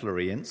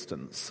exemplary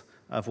instance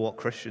of what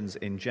Christians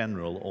in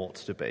general ought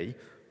to be,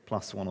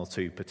 plus one or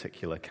two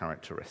particular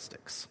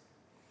characteristics.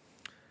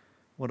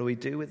 What do we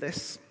do with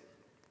this?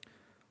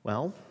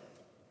 Well,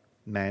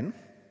 men,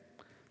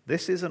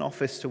 this is an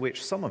office to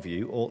which some of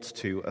you ought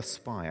to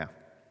aspire.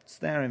 It's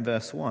there in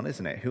verse 1,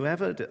 isn't it?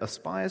 Whoever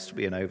aspires to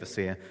be an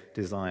overseer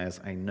desires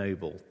a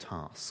noble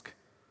task.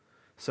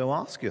 So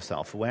ask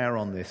yourself where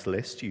on this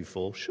list you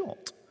fall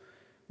short.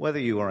 Whether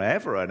you are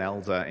ever an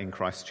elder in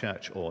Christ's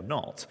church or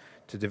not,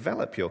 to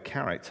develop your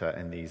character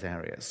in these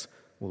areas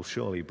will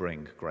surely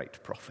bring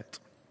great profit.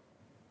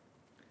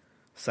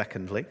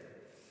 Secondly,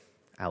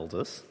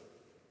 elders,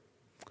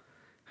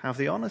 have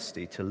the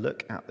honesty to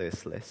look at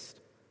this list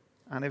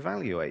and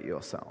evaluate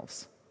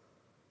yourselves.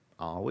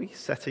 Are we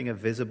setting a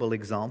visible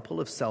example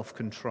of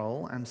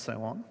self-control and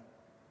so on?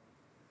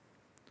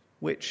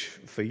 Which,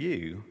 for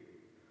you,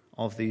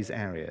 of these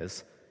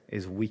areas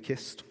is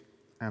weakest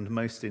and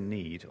most in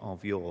need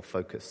of your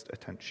focused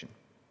attention?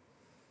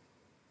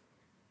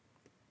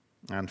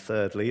 And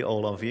thirdly,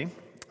 all of you,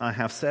 I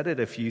have said it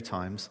a few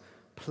times,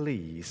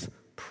 please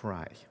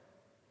pray.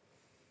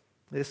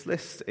 This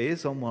list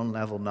is on one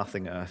level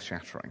nothing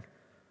earth-shattering,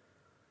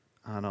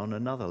 and on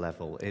another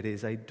level it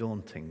is a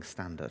daunting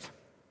standard.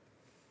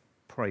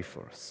 Pray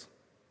for us.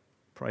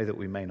 Pray that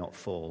we may not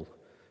fall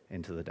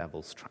into the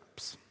devil's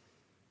traps.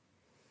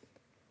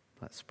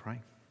 Let's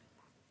pray.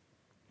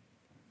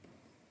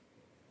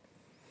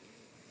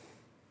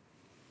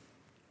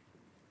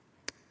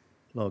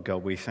 Lord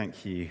God, we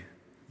thank you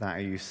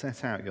that you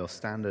set out your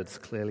standards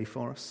clearly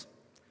for us.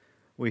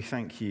 We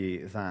thank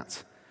you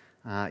that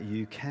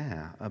you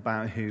care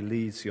about who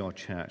leads your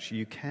church.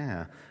 You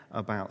care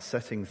about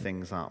setting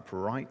things up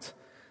right,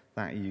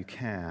 that you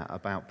care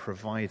about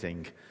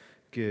providing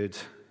good,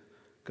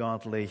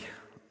 godly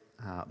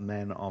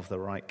men of the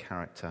right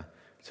character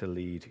to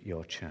lead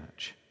your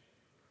church.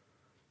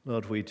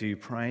 Lord, we do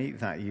pray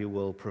that you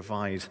will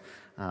provide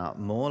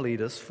more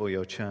leaders for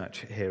your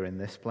church here in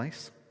this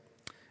place,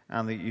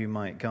 and that you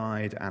might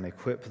guide and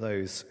equip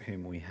those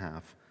whom we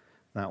have,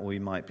 that we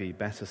might be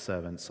better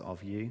servants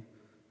of you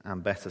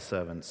and better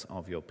servants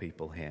of your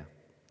people here.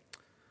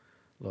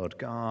 Lord,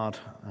 guard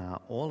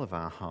all of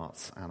our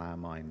hearts and our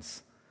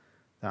minds,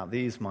 that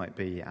these might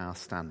be our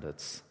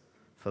standards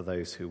for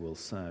those who will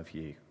serve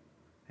you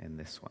in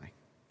this way.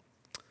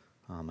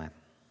 Amen.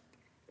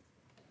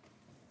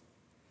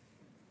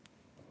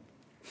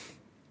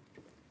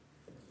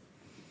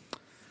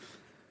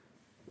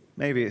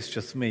 Maybe it's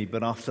just me,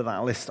 but after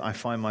that list, I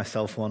find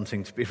myself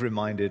wanting to be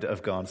reminded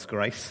of God's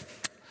grace.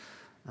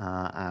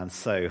 And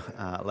so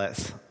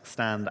let's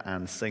stand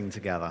and sing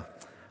together.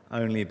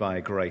 Only by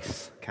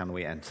grace can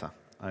we enter.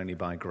 Only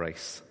by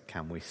grace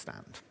can we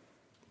stand.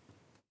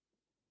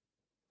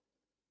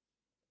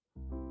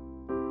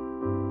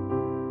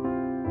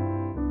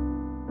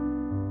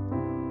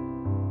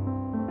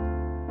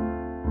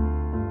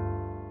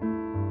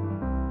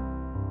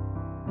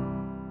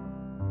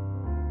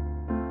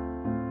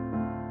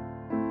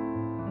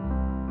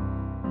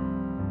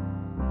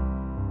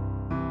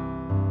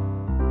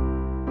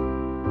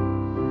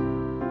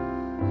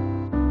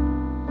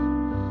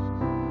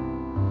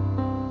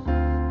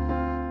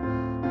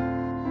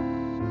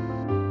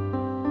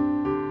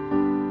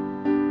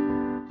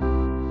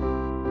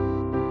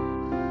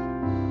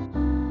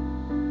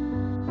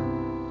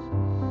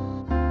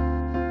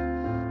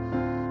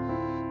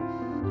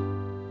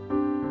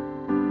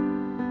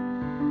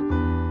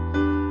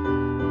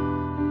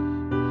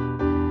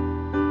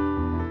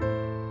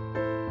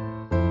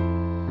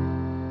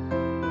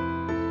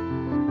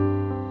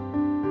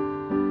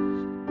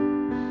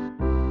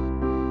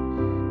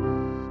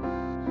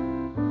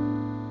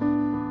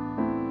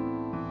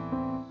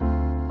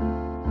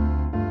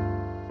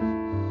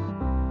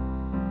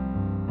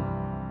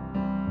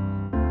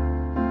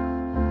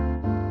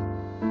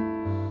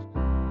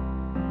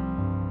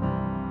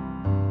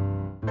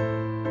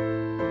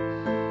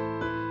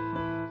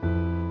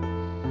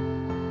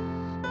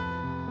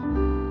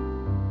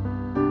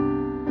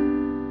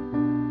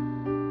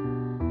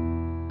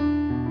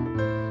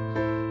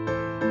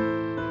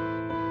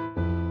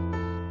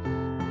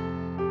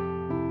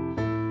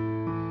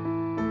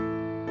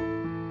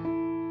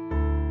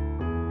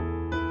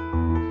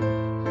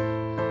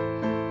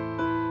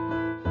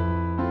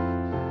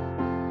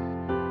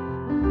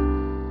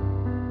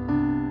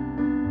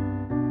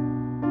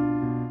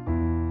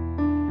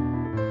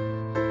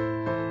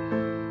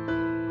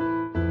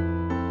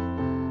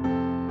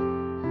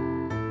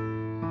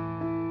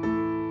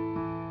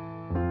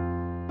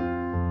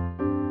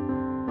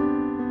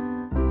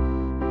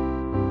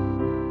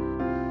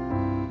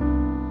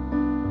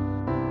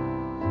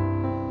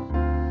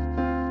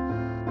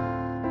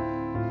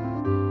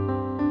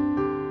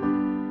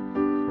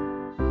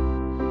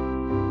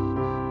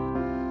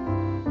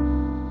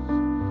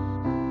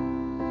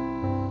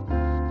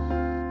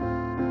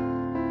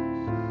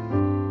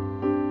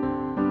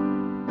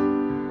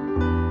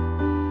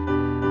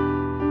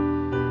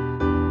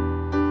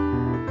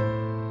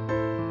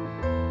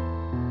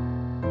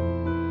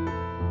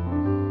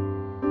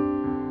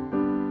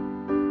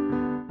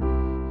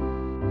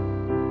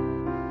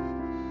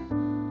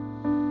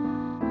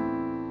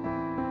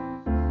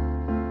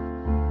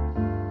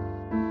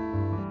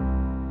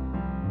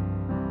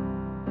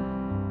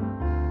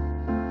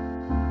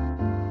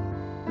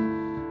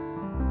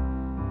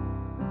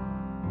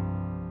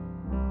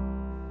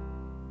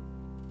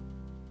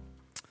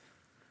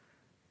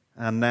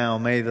 and now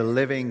may the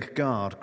living God